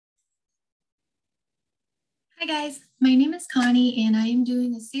Hi guys, my name is Connie and I am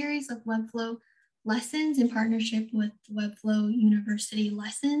doing a series of Webflow lessons in partnership with Webflow University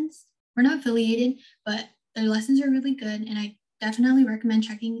lessons. We're not affiliated, but their lessons are really good and I definitely recommend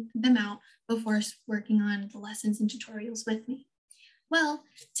checking them out before working on the lessons and tutorials with me. Well,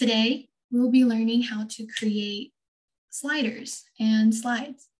 today we'll be learning how to create sliders and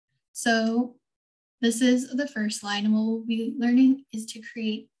slides. So this is the first slide, and what we'll be learning is to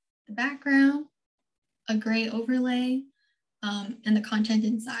create the background, a gray overlay, and the content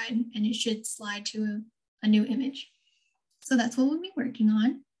inside, and it should slide to a new image. So that's what we'll be working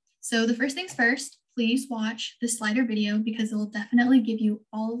on. So the first things first, please watch the slider video because it will definitely give you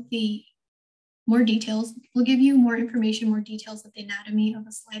all of the more details. We'll give you more information, more details of the anatomy of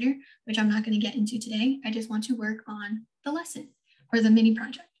a slider, which I'm not going to get into today. I just want to work on the lesson or the mini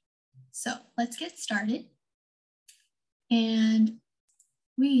project. So let's get started. And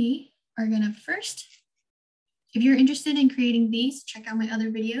we are going to first, if you're interested in creating these, check out my other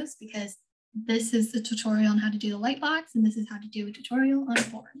videos because this is the tutorial on how to do the light box and this is how to do a tutorial on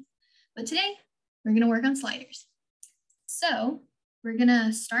forms. But today we're going to work on sliders. So we're going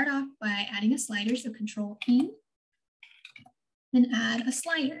to start off by adding a slider. So Control E, then add a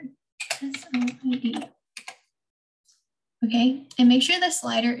slider, S-L-I-D. Okay, and make sure the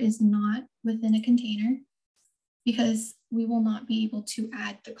slider is not within a container because we will not be able to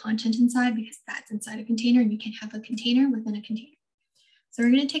add the content inside because that's inside a container and you can have a container within a container. So we're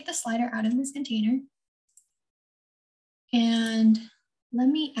going to take the slider out of this container and let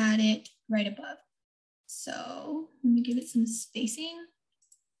me add it right above. So let me give it some spacing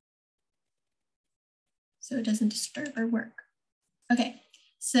so it doesn't disturb our work. Okay,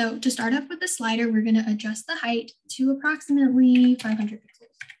 so to start off with the slider, we're going to adjust the height to approximately 500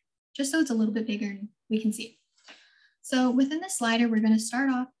 pixels, just so it's a little bit bigger and we can see it. So within the slider, we're going to start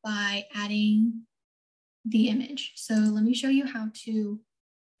off by adding the image. So let me show you how to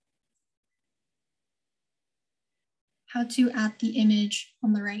add the image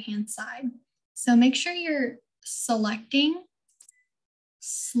on the right-hand side. So make sure you're selecting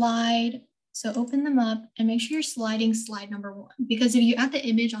slide. So open them up and make sure you're sliding slide number 1, because if you add the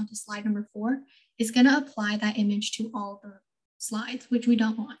image onto slide number 4, it's going to apply that image to all the slides, which we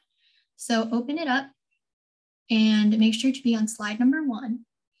don't want. So open it up and make sure to be on slide number 1.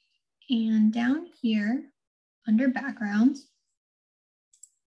 And down here under backgrounds,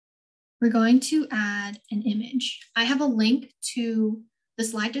 we're going to add an image. I have a link to the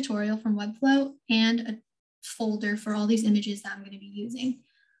slide tutorial from Webflow and a folder for all these images that I'm going to be using.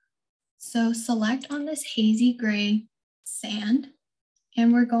 So select on this hazy gray sand,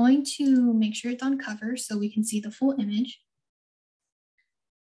 and we're going to make sure it's on cover so we can see the full image.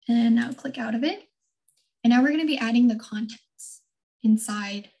 And now click out of it. And now we're going to be adding the contents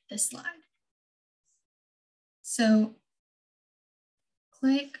inside the slide. So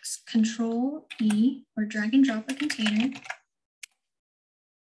click Control E or drag and drop a container,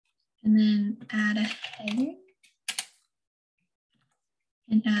 and then add a heading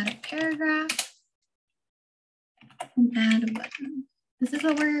and add a paragraph and add a button. This is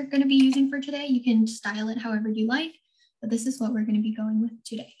what we're going to be using for today. You can style it however you like, but this is what we're going to be going with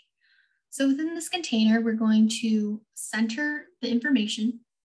today. So within this container, we're going to center the information,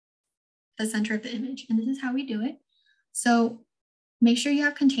 the center of the image, and this is how we do it. So make sure you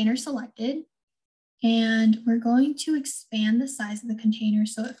have container selected, and we're going to expand the size of the container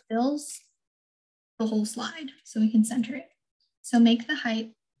so it fills the whole slide so we can center it. So make the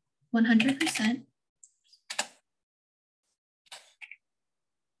height 100%.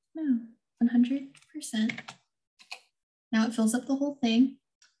 No, 100%. Now it fills up the whole thing.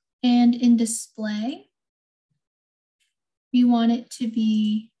 And in display, we want it to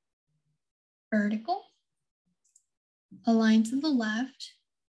be vertical, aligned to the left,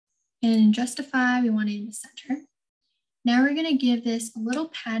 and in justify, we want it in the center. Now we're going to give this a little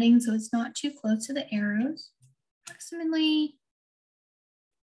padding so it's not too close to the arrows, approximately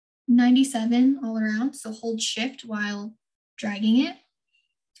 97 all around. So hold shift while dragging it.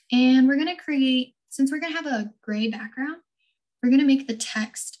 And we're going to create, since we're going to have a gray background, we're going to make the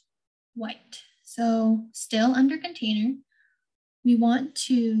text white. So still under container, we want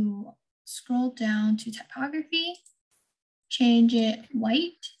to scroll down to typography, change it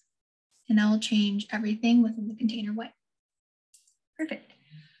white, and that will change everything within the container white. Perfect.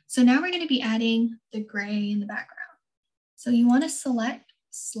 So now we're going to be adding the gray in the background. So you want to select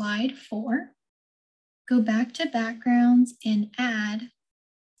slide 4, go back to backgrounds and add,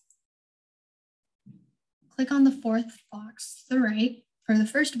 click on the 4th box to the right, or the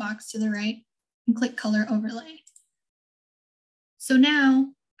 1st box to the right, and click color overlay. So now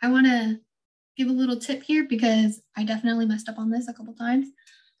I want to give a little tip here because I definitely messed up on this a couple times.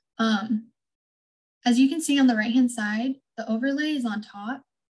 As you can see on the right-hand side, the overlay is on top.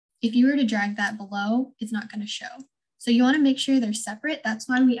 If you were to drag that below, it's not going to show. So you want to make sure they're separate. That's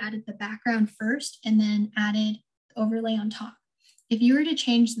why we added the background first and then added the overlay on top. If you were to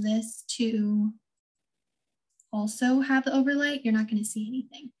change this to also have the overlay, you're not going to see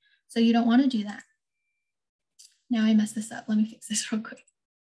anything. So you don't want to do that. Now I messed this up. Let me fix this real quick.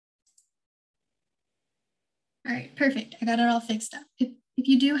 All right, perfect. I got it all fixed up. If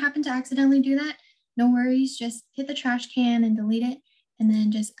you do happen to accidentally do that, no worries. Just hit the trash can and delete it, and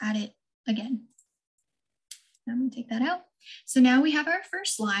then just add it again. I'm going to take that out. So now we have our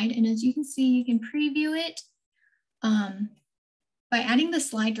first slide, and as you can see, you can preview it. By adding the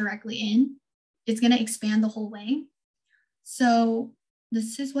slide directly in, it's going to expand the whole way. So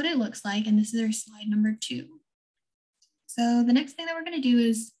this is what it looks like, and this is our slide number 2. So the next thing that we're going to do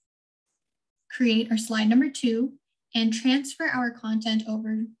is create our slide number 2 and transfer our content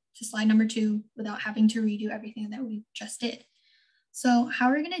over to slide number 2 without having to redo everything that we just did. So how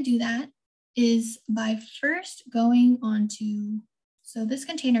we're going to do that is by first going on to, so this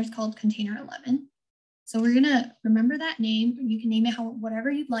container is called container 11. So we're going to remember that name. You can name it whatever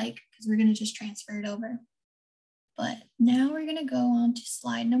you'd like because we're going to just transfer it over. But now we're going to go on to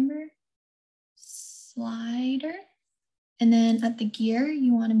slider. And then at the gear,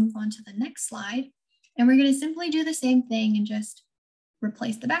 you want to move on to the next slide. And we're going to simply do the same thing and just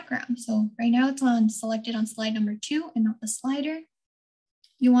replace the background. So right now it's selected on slide number 2 and not the slider.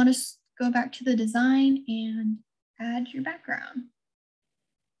 You want to go back to the design and add your background.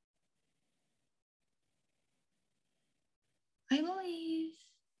 I believe.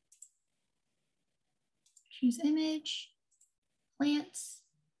 Choose image, plants,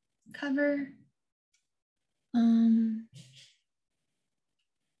 cover. Can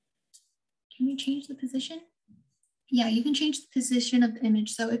we change the position? Yeah, you can change the position of the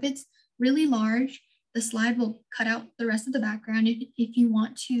image. So if it's really large, the slide will cut out the rest of the background. If you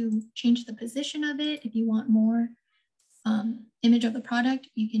want to change the position of it, if you want more image of the product,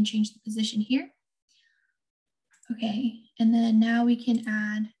 you can change the position here. Okay, and then now we can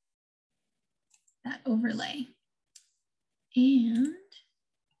add that overlay. And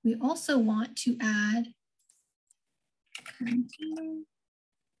we also want to add container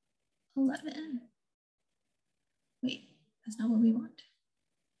 11. Wait, that's not what we want.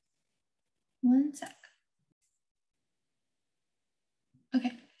 One sec.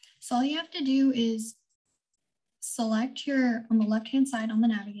 Okay, so all you have to do is select on the left-hand side on the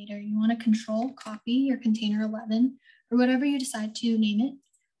navigator, you want to control copy your container 11 or whatever you decide to name it.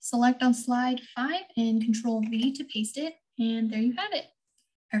 Select on slide 5 and control V to paste it. And there you have it.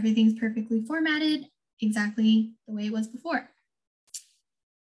 Everything's perfectly formatted, exactly the way it was before.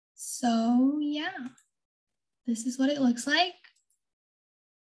 So yeah, this is what it looks like.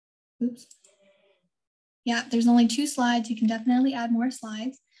 Oops. Yeah, there's only 2 slides. You can definitely add more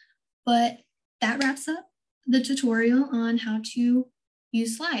slides, but that wraps up the tutorial on how to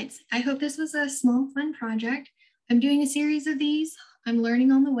use slides. I hope this was a small, fun project. I'm doing a series of these. I'm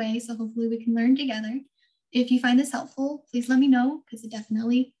learning on the way, so hopefully we can learn together. If you find this helpful, please let me know because it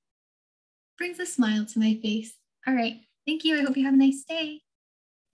definitely brings a smile to my face. All right, thank you. I hope you have a nice day.